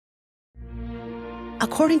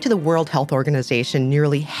According to the World Health Organization,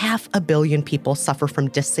 nearly 500 million people suffer from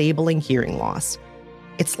disabling hearing loss.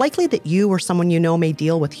 It's likely that you or someone you know may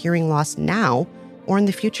deal with hearing loss now or in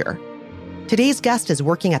the future. Today's guest is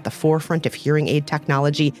working at the forefront of hearing aid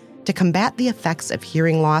technology to combat the effects of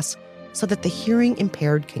hearing loss so that the hearing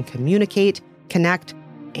impaired can communicate, connect,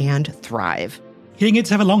 and thrive. Hearing aids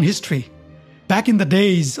have a long history. Back in the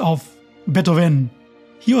days of Beethoven,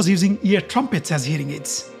 he was using ear trumpets as hearing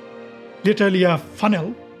aids. Literally a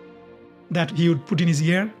funnel that he would put in his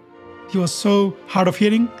ear. He was so hard of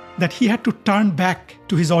hearing that he had to turn back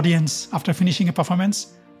to his audience after finishing a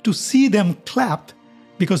performance to see them clap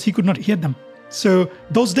because he could not hear them. So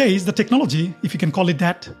those days, the technology, if you can call it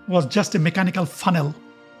that, was just a mechanical funnel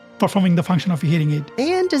performing the function of a hearing aid.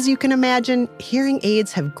 And as you can imagine, hearing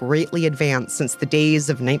aids have greatly advanced since the days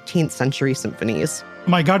of 19th century symphonies.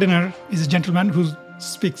 My gardener is a gentleman who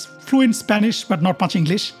speaks fluent Spanish but not much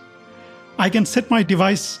English. I can set my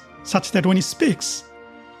device such that when he speaks,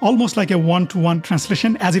 almost like a one-to-one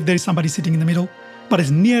translation, as if there is somebody sitting in the middle, but it's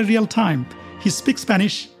near real time. He speaks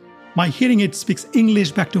Spanish, my hearing aid speaks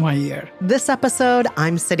English back to my ear. This episode,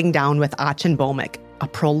 I'm sitting down with Achin Bhowmick, a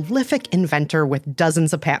prolific inventor with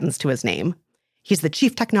dozens of patents to his name. He's the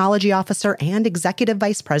Chief Technology Officer and Executive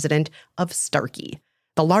Vice President of Starkey,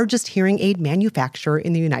 the largest hearing aid manufacturer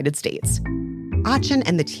in the United States. Achin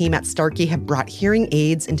and the team at Starkey have brought hearing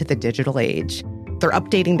aids into the digital age. They're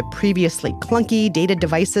updating the previously clunky, dated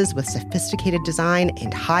devices with sophisticated design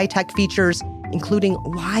and high-tech features, including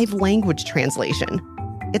live language translation.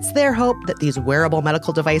 It's their hope that these wearable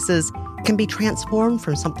medical devices can be transformed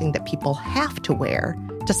from something that people have to wear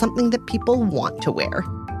to something that people want to wear.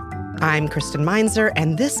 I'm Kristen Meinzer,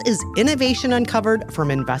 and this is Innovation Uncovered from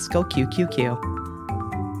Invesco QQQ.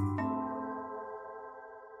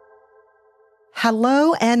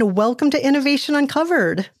 Hello, and welcome to Innovation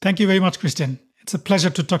Uncovered. Thank you very much, Kristen. It's a pleasure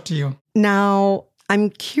to talk to you. Now, I'm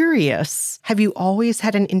curious, have you always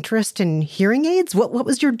had an interest in hearing aids? What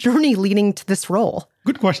was your journey leading to this role?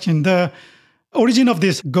 Good question. The origin of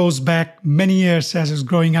this goes back many years as I was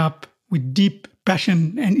growing up with deep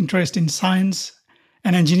passion and interest in science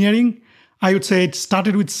and engineering. I would say it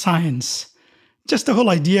started with science. Just the whole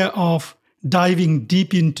idea of diving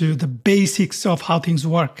deep into the basics of how things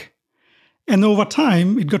work. And over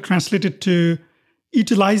time, it got translated to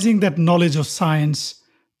utilizing that knowledge of science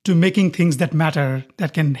to making things that matter,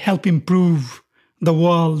 that can help improve the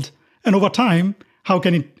world. And over time, how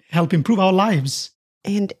can it help improve our lives?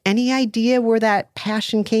 And any idea where that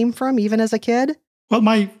passion came from, even as a kid? Well,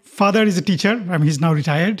 my father is a teacher. He's now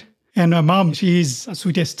retired. And my mom, she's the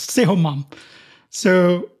sweetest stay-home mom.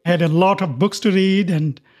 So I had a lot of books to read,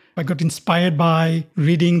 and I got inspired by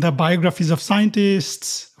reading the biographies of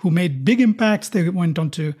scientists who made big impacts. They went on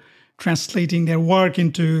to translating their work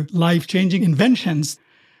into life-changing inventions.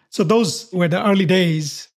 So those were the early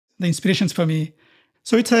days, the inspirations for me.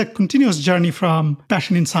 So it's a continuous journey from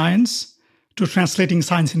passion in science to translating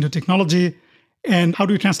science into technology. And how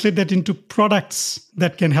do we translate that into products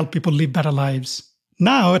that can help people live better lives?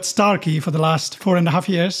 Now at Starkey, for the last 4.5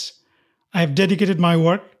 years, I have dedicated my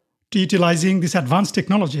work to utilizing these advanced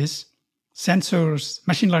technologies, sensors,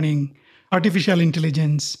 machine learning, artificial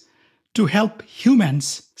intelligence, to help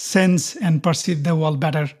humans sense and perceive the world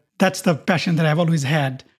better. That's the passion that I've always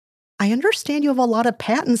had. I understand you have a lot of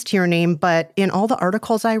patents to your name, but in all the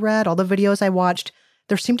articles I read, all the videos I watched,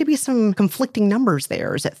 there seemed to be some conflicting numbers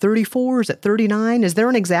there. Is it 34? Is it 39? Is there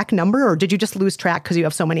an exact number, or did you just lose track because you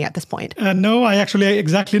have so many at this point? No, I actually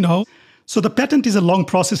exactly know. So the patent is a long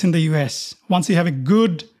process in the US. Once you have a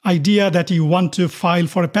good idea that you want to file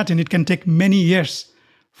for a patent, it can take many years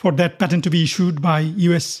for that patent to be issued by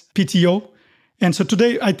US PTO. And so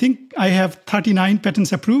today, I think I have 39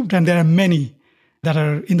 patents approved, and there are many that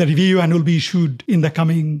are in the review and will be issued in the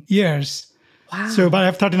coming years. Wow. So, but I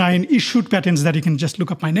have 39 issued patents that you can just look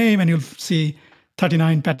up my name and you'll see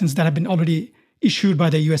 39 patents that have been already issued by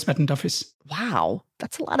the US Patent Office. Wow,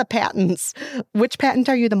 that's a lot of patents. Which patent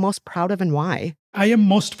are you the most proud of and why? I am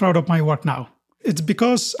most proud of my work now. It's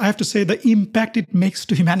because I have to say the impact it makes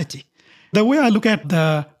to humanity. The way I look at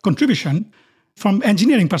the contribution from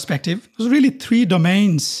engineering perspective, there's really 3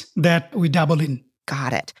 domains that we dabble in.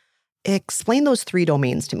 Got it. Explain those 3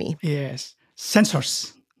 domains to me. Yes.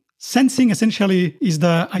 Sensors. Sensing essentially is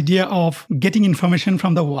the idea of getting information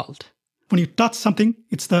from the world. When you touch something,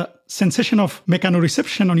 it's the sensation of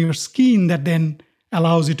mechanoreception on your skin that then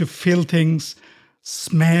allows you to feel things,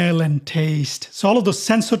 smell and taste. So all of those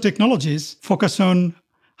sensor technologies focus on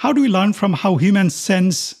how do we learn from how humans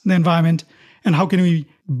sense the environment, and how can we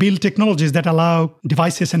build technologies that allow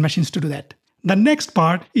devices and machines to do that. The next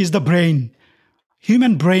part is the brain.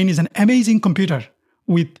 Human brain is an amazing computer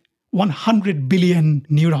with 100 billion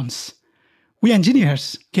neurons. We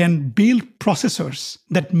engineers can build processors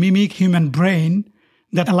that mimic human brain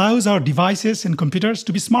that allows our devices and computers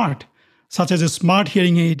to be smart, such as a smart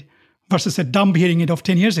hearing aid versus a dumb hearing aid of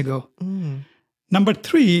 10 years ago. Number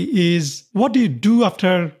 3 is, what do you do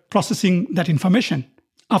after processing that information?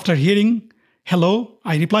 After hearing, hello,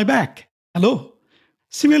 I reply back, hello.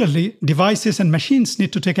 Similarly, devices and machines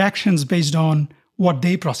need to take actions based on what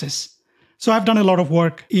they process. So I've done a lot of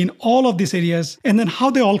work in all of these areas, and then how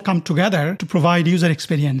they all come together to provide user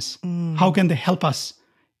experience. How can they help us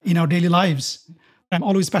in our daily lives? I'm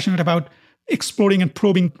always passionate about exploring and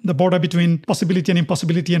probing the border between possibility and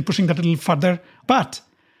impossibility and pushing that a little further. But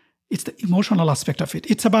it's the emotional aspect of it.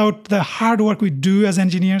 It's about the hard work we do as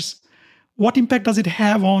engineers. What impact does it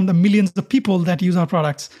have on the millions of people that use our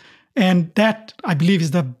products? And that, I believe,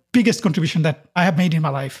 is the biggest contribution that I have made in my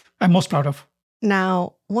life. I'm most proud of.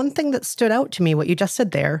 Now, one thing that stood out to me, what you just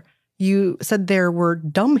said there, you said there were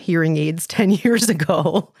dumb hearing aids 10 years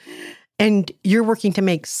ago, and you're working to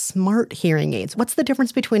make smart hearing aids. What's the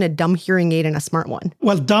difference between a dumb hearing aid and a smart one?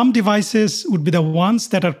 Well, dumb devices would be the ones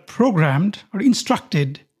that are programmed or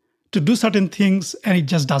instructed to do certain things, and it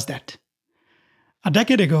just does that. A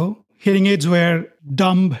decade ago, hearing aids were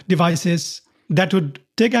dumb devices that would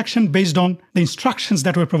take action based on the instructions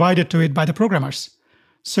that were provided to it by the programmers.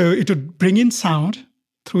 So it would bring in sound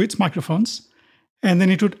through its microphones, and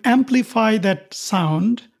then it would amplify that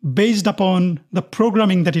sound based upon the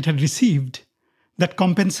programming that it had received that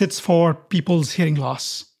compensates for people's hearing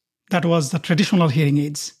loss. That was the traditional hearing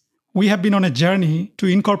aids. We have been on a journey to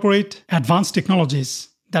incorporate advanced technologies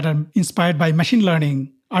that are inspired by machine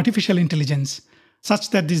learning, artificial intelligence,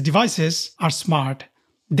 such that these devices are smart.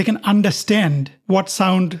 They can understand what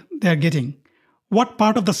sound they're getting. What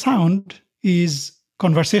part of the sound is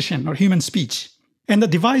conversation or human speech. And the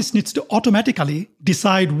device needs to automatically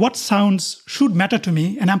decide what sounds should matter to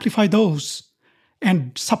me and amplify those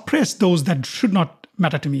and suppress those that should not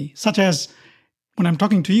matter to me. Such as when I'm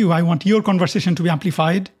talking to you, I want your conversation to be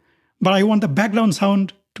amplified, but I want the background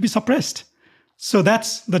sound to be suppressed. So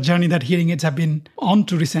that's the journey that hearing aids have been on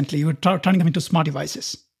to recently. We're turning them into smart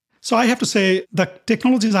devices. So I have to say the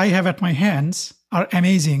technologies I have at my hands are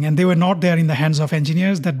amazing, and they were not there in the hands of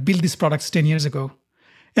engineers that built these products 10 years ago.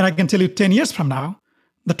 And I can tell you 10 years from now,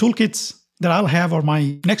 the toolkits that I'll have or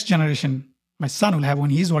my next generation, my son will have when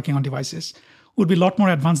he's working on devices, would be a lot more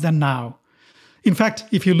advanced than now. In fact,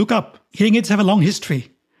 if you look up, hearing aids have a long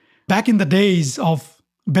history. Back in the days of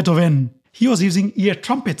Beethoven, he was using ear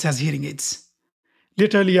trumpets as hearing aids.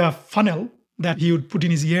 Literally a funnel that he would put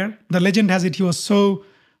in his ear. The legend has it he was so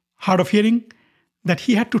hard of hearing that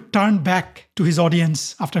he had to turn back to his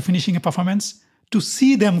audience after finishing a performance to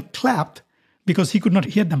see them clap because he could not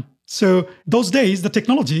hear them. So those days, the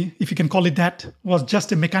technology, if you can call it that, was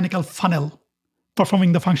just a mechanical funnel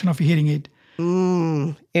performing the function of a hearing aid.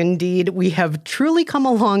 Indeed, we have truly come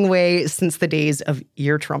a long way since the days of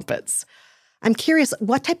ear trumpets. I'm curious,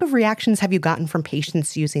 what type of reactions have you gotten from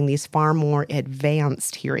patients using these far more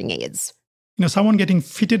advanced hearing aids? Someone getting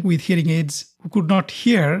fitted with hearing aids who could not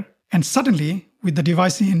hear, and suddenly, with the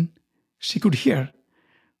device in, she could hear.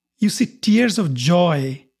 You see tears of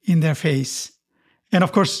joy in their face. And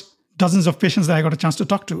of course, dozens of patients that I got a chance to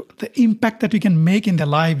talk to, the impact that we can make in their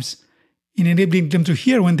lives in enabling them to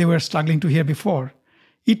hear when they were struggling to hear before.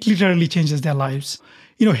 It literally changes their lives.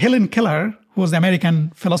 Helen Keller, who was the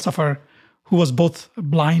American philosopher who was both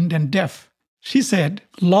blind and deaf, she said,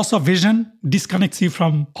 loss of vision disconnects you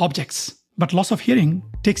from objects, but loss of hearing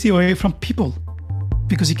takes you away from people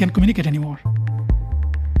because you can't communicate anymore.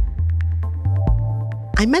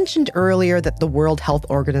 I mentioned earlier that the World Health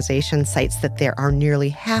Organization cites that there are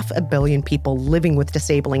nearly 500 million people living with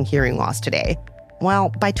disabling hearing loss today. Well,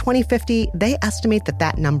 by 2050, they estimate that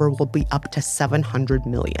that number will be up to 700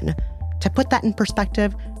 million. To put that in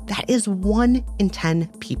perspective, that is 1 in 10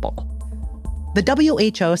 people. The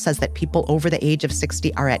WHO says that people over the age of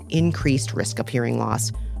 60 are at increased risk of hearing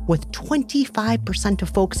loss, with 25% of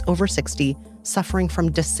folks over 60 suffering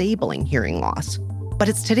from disabling hearing loss. But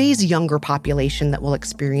it's today's younger population that will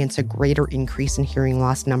experience a greater increase in hearing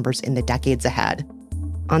loss numbers in the decades ahead.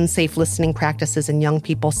 Unsafe listening practices in young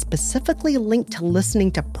people, specifically linked to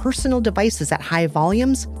listening to personal devices at high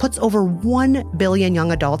volumes, puts over 1 billion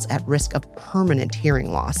young adults at risk of permanent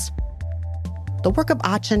hearing loss. The work of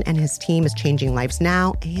Achin and his team is changing lives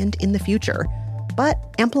now and in the future.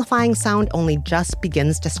 But amplifying sound only just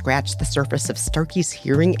begins to scratch the surface of Starkey's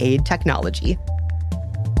hearing aid technology.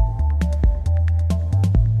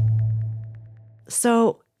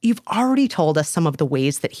 So, you've already told us some of the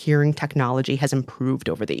ways that hearing technology has improved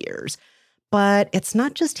over the years. But it's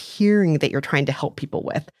not just hearing that you're trying to help people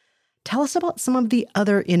with. Tell us about some of the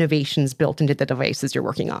other innovations built into the devices you're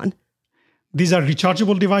working on. These are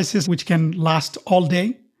rechargeable devices which can last all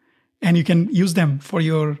day, and you can use them for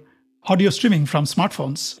your audio streaming from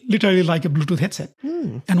smartphones, literally like a Bluetooth headset.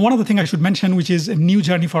 And one other thing I should mention, which is a new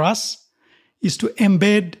journey for us, is to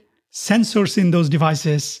embed sensors in those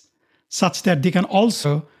devices such that they can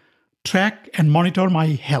also track and monitor my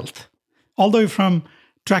health. All the way from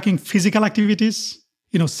tracking physical activities,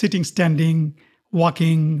 sitting, standing,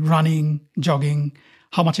 walking, running, jogging,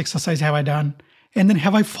 how much exercise have I done, and then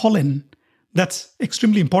have I fallen? That's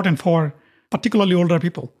extremely important for particularly older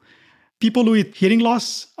people. People with hearing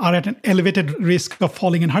loss are at an elevated risk of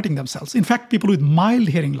falling and hurting themselves. In fact, people with mild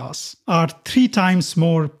hearing loss are 3 times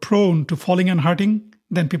more prone to falling and hurting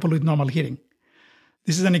than people with normal hearing.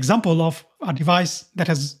 This is an example of a device that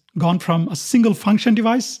has gone from a single function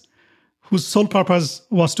device whose sole purpose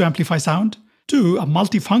was to amplify sound to a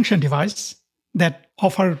multifunction device that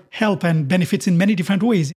offer help and benefits in many different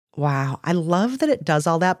ways. Wow, I love that it does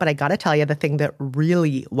all that, but I gotta tell you, the thing that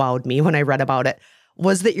really wowed me when I read about it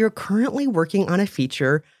was that you're currently working on a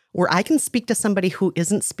feature where I can speak to somebody who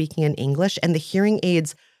isn't speaking in English and the hearing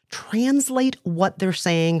aids translate what they're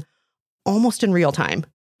saying almost in real time.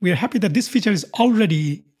 We are happy that this feature is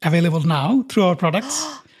already available now through our products.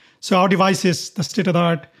 So our devices, the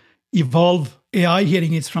state-of-the-art Evolve AI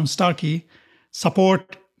hearing aids from Starkey,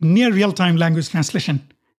 support near real-time language translation.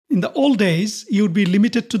 In the old days, you would be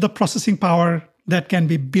limited to the processing power that can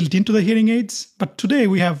be built into the hearing aids. But today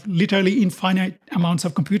we have literally infinite amounts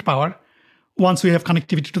of compute power once we have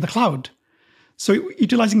connectivity to the cloud. So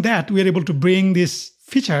utilizing that, we are able to bring these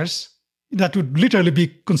features that would literally be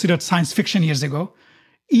considered science fiction years ago,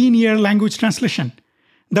 in-ear language translation.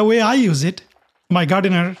 The way I use it, my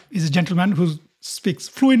gardener is a gentleman who speaks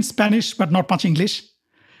fluent Spanish but not much English.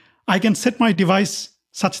 I can set my device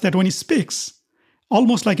such that when he speaks,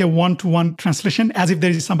 almost like a one-to-one translation, as if there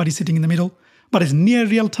is somebody sitting in the middle, but it's near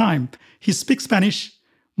real time. He speaks Spanish,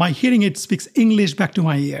 my hearing aid speaks English back to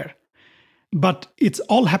my ear. But it's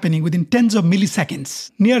all happening within tens of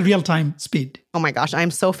milliseconds, near real-time speed. Oh my gosh,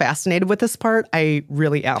 I'm so fascinated with this part. I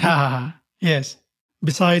really am. Yes.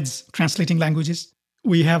 Besides translating languages,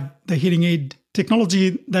 we have the hearing aid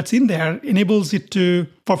technology that's in there enables it to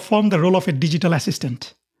perform the role of a digital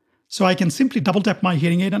assistant. So I can simply double tap my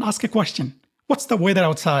hearing aid and ask a question. What's the weather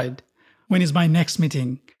outside? When is my next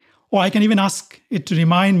meeting? Or I can even ask it to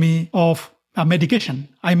remind me of a medication.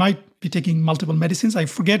 I might be taking multiple medicines. I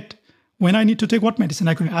forget when I need to take what medicine.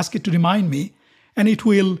 I can ask it to remind me, and it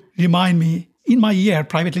will remind me in my ear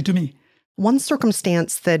privately to me. One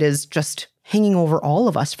circumstance that is just hanging over all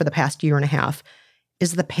of us for the past year and a half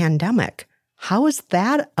is the pandemic. How has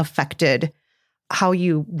that affected how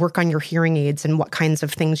you work on your hearing aids and what kinds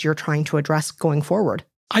of things you're trying to address going forward?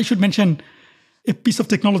 I should mention a piece of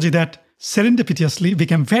technology that serendipitously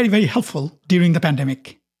became very, very helpful during the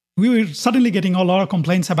pandemic. We were suddenly getting a lot of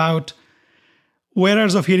complaints about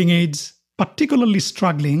wearers of hearing aids, particularly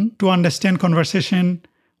struggling to understand conversation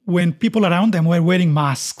when people around them were wearing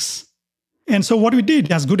masks. And so what we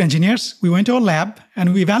did as good engineers, we went to a lab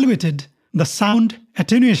and we evaluated the sound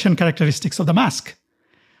attenuation characteristics of the mask.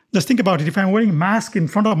 Just think about it. If I'm wearing a mask in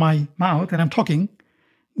front of my mouth and I'm talking,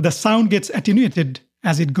 the sound gets attenuated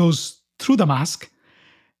as it goes through the mask.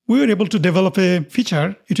 We were able to develop a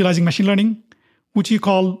feature utilizing machine learning, which you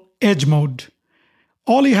call edge mode.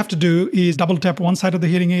 All you have to do is double tap one side of the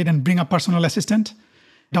hearing aid and bring a personal assistant,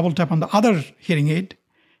 double tap on the other hearing aid,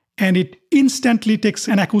 and it instantly takes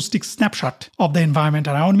an acoustic snapshot of the environment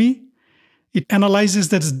around me. It analyzes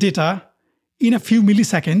that data in a few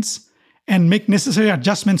milliseconds and make necessary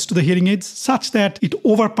adjustments to the hearing aids such that it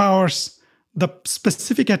overpowers the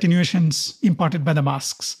specific attenuations imparted by the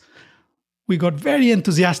masks. We got very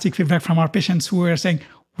enthusiastic feedback from our patients who were saying,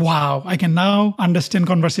 wow, I can now understand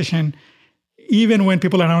conversation even when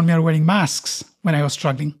people around me are wearing masks when I was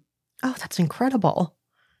struggling. Oh, that's incredible.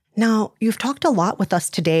 Now, you've talked a lot with us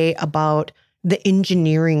today about the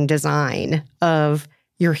engineering design of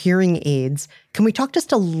your hearing aids. Can we talk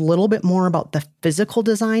just a little bit more about the physical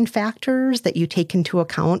design factors that you take into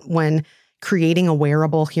account when creating a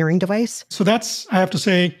wearable hearing device? So that's, I have to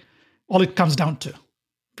say, all it comes down to.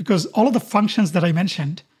 Because all of the functions that I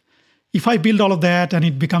mentioned, if I build all of that and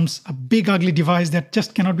it becomes a big, ugly device that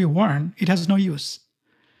just cannot be worn, it has no use.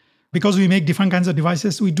 Because we make different kinds of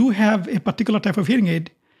devices, we do have a particular type of hearing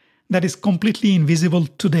aid that is completely invisible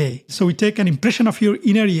today. So we take an impression of your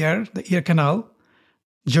inner ear, the ear canal,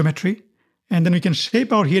 geometry, and then we can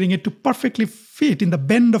shape our hearing aid to perfectly fit in the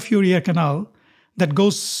bend of your ear canal that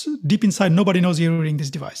goes deep inside. Nobody knows you're wearing this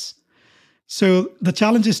device. So the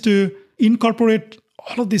challenge is to incorporate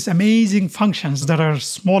all of these amazing functions that are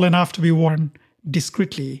small enough to be worn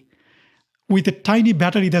discreetly. With a tiny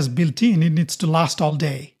battery that's built in, it needs to last all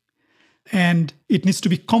day. And it needs to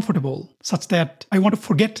be comfortable such that I want to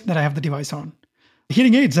forget that I have the device on.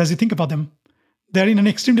 Hearing aids, as you think about them, they're in an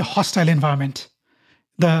extremely hostile environment.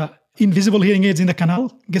 The invisible hearing aids in the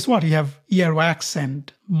canal, guess what? You have earwax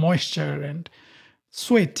and moisture and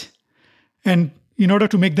sweat. And in order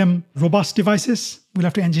to make them robust devices, we'll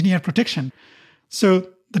have to engineer protection. So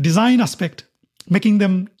the design aspect, making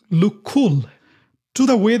them look cool to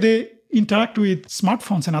the way they interact with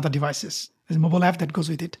smartphones and other devices. There's a mobile app that goes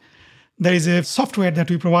with it. There is a software that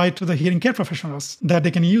we provide to the hearing care professionals that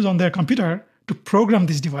they can use on their computer to program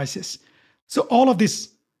these devices. So all of this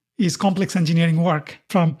is complex engineering work,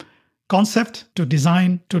 from concept to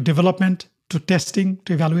design to development to testing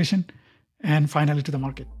to evaluation and finally to the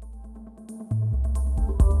market.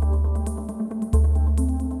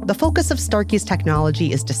 The focus of Starkey's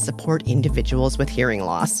technology is to support individuals with hearing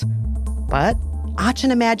loss. But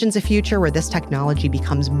Achin imagines a future where this technology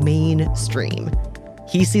becomes mainstream.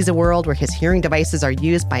 He sees a world where his hearing devices are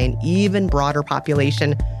used by an even broader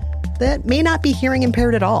population that may not be hearing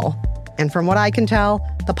impaired at all. And from what I can tell,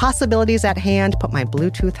 the possibilities at hand put my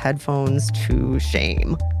Bluetooth headphones to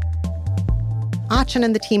shame. Achin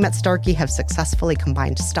and the team at Starkey have successfully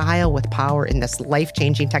combined style with power in this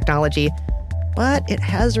life-changing technology, but it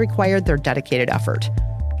has required their dedicated effort.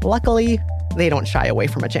 Luckily, they don't shy away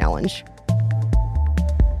from a challenge.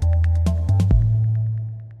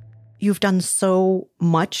 You've done so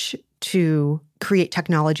much to create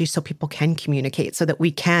technology so people can communicate, so that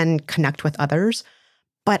we can connect with others.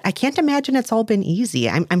 But I can't imagine it's all been easy.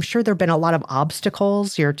 I'm sure there have been a lot of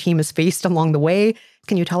obstacles your team has faced along the way.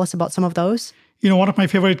 Can you tell us about some of those? One of my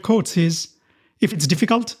favorite quotes is, if it's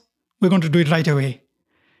difficult, we're going to do it right away.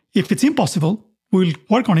 If it's impossible, we'll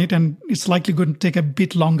work on it and it's likely going to take a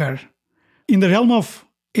bit longer. In the realm of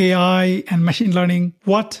AI and machine learning,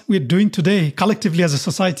 what we're doing today collectively as a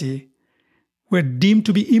society were deemed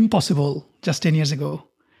to be impossible just 10 years ago.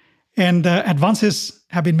 And the advances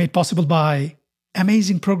have been made possible by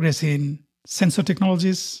amazing progress in sensor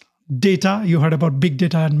technologies, data. You heard about big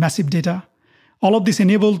data and massive data. All of this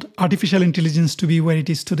enabled artificial intelligence to be where it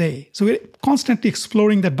is today. So we're constantly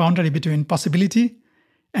exploring that boundary between possibility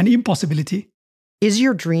and impossibility. Is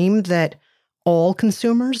your dream that all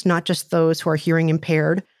consumers, not just those who are hearing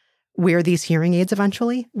impaired, wear these hearing aids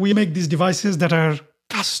eventually? We make these devices that are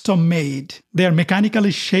custom made. They are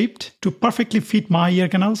mechanically shaped to perfectly fit my ear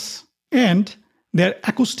canals, and they're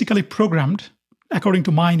acoustically programmed according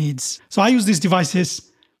to my needs. So I use these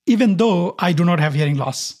devices even though I do not have hearing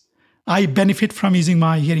loss. I benefit from using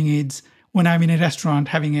my hearing aids when I'm in a restaurant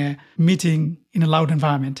having a meeting in a loud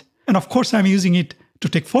environment. And of course, I'm using it to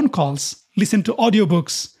take phone calls, listen to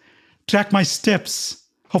audiobooks, track my steps.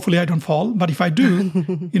 Hopefully I don't fall, but if I do,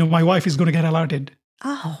 my wife is going to get alerted.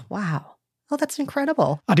 Oh, wow. Oh, that's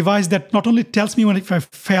incredible. A device that not only tells me if I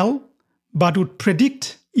fell, but would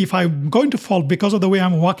predict if I'm going to fall because of the way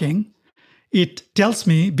I'm walking. It tells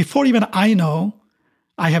me before even I know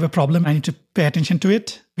I have a problem, I need to pay attention to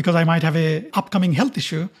it because I might have an upcoming health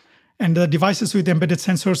issue. And the devices with embedded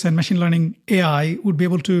sensors and machine learning AI would be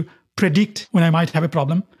able to predict when I might have a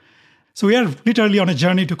problem. So we are literally on a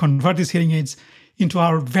journey to convert these hearing aids into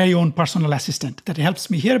our very own personal assistant that helps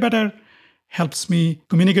me hear better, helps me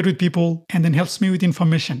communicate with people, and then helps me with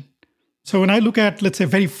information. So when I look at, let's say,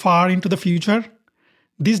 very far into the future,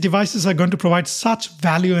 these devices are going to provide such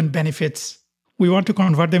value and benefits. We want to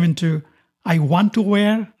convert them into I want to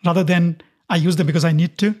wear rather than I use them because I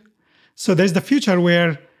need to. So there's the future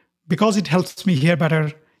where, because it helps me hear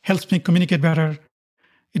better, helps me communicate better,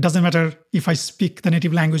 it doesn't matter if I speak the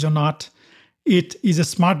native language or not. It is a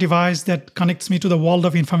smart device that connects me to the world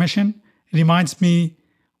of information, reminds me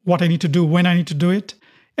what I need to do, when I need to do it.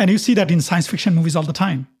 And you see that in science fiction movies all the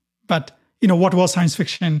time. But what was science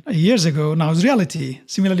fiction years ago now is reality.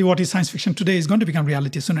 Similarly, what is science fiction today is going to become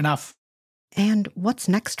reality soon enough. And what's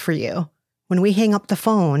next for you? When we hang up the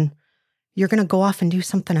phone, you're going to go off and do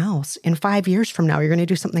something else. In 5 years from now, you're going to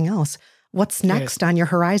do something else. What's next on your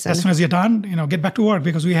horizon? As soon as you're done, get back to work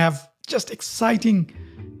because we have just exciting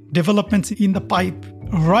developments in the pipe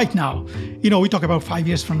right now. We talk about 5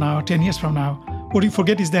 years from now, 10 years from now. What we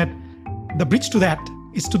forget is that the bridge to that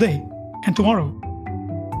is today and tomorrow.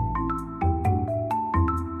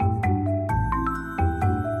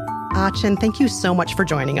 Achin, thank you so much for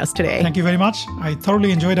joining us today. Thank you very much. I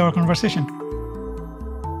thoroughly enjoyed our conversation.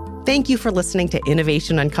 Thank you for listening to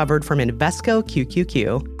Innovation Uncovered from Invesco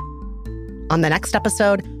QQQ. On the next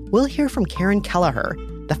episode, we'll hear from Karen Kelleher,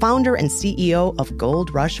 the founder and CEO of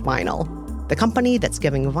Gold Rush Vinyl, the company that's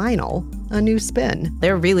giving vinyl a new spin.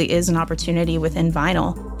 There really is an opportunity within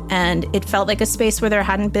vinyl. And it felt like a space where there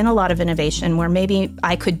hadn't been a lot of innovation, where maybe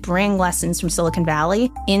I could bring lessons from Silicon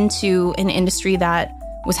Valley into an industry that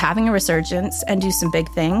was having a resurgence and do some big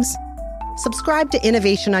things. Subscribe to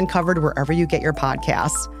Innovation Uncovered wherever you get your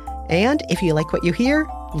podcasts. And if you like what you hear,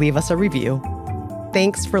 leave us a review.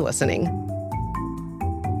 Thanks for listening.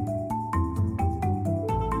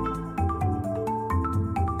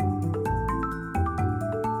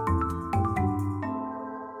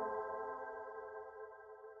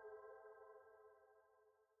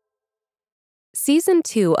 Season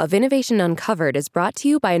 2 of Innovation Uncovered is brought to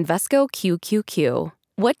you by Invesco QQQ.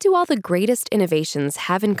 What do all the greatest innovations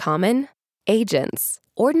have in common? Agents,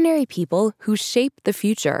 ordinary people who shape the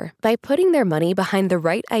future by putting their money behind the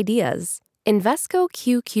right ideas. Invesco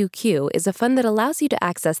QQQ is a fund that allows you to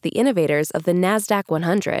access the innovators of the NASDAQ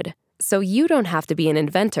 100, so you don't have to be an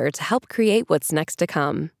inventor to help create what's next to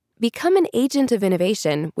come. Become an agent of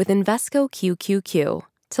innovation with Invesco QQQ.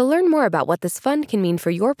 To learn more about what this fund can mean for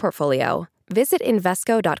your portfolio, visit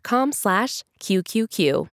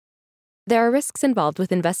Invesco.com/QQQ. There are risks involved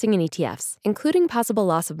with investing in ETFs, including possible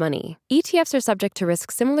loss of money. ETFs are subject to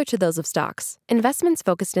risks similar to those of stocks. Investments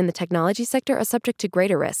focused in the technology sector are subject to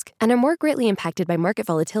greater risk and are more greatly impacted by market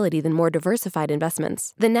volatility than more diversified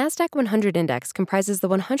investments. The NASDAQ 100 Index comprises the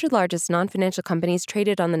 100 largest non-financial companies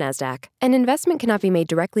traded on the NASDAQ. An investment cannot be made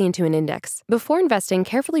directly into an index. Before investing,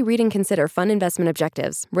 carefully read and consider fund investment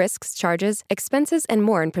objectives, risks, charges, expenses, and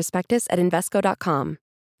more in prospectus at Invesco.com.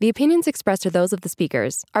 The opinions expressed are those of the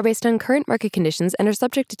speakers, are based on current market conditions, and are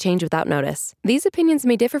subject to change without notice. These opinions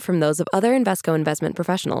may differ from those of other Invesco investment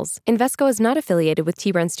professionals. Invesco is not affiliated with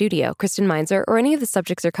T. Brown Studio, Kristen Meinzer, or any of the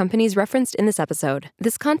subjects or companies referenced in this episode.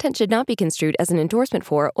 This content should not be construed as an endorsement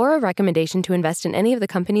for or a recommendation to invest in any of the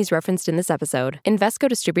companies referenced in this episode. Invesco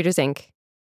Distributors, Inc.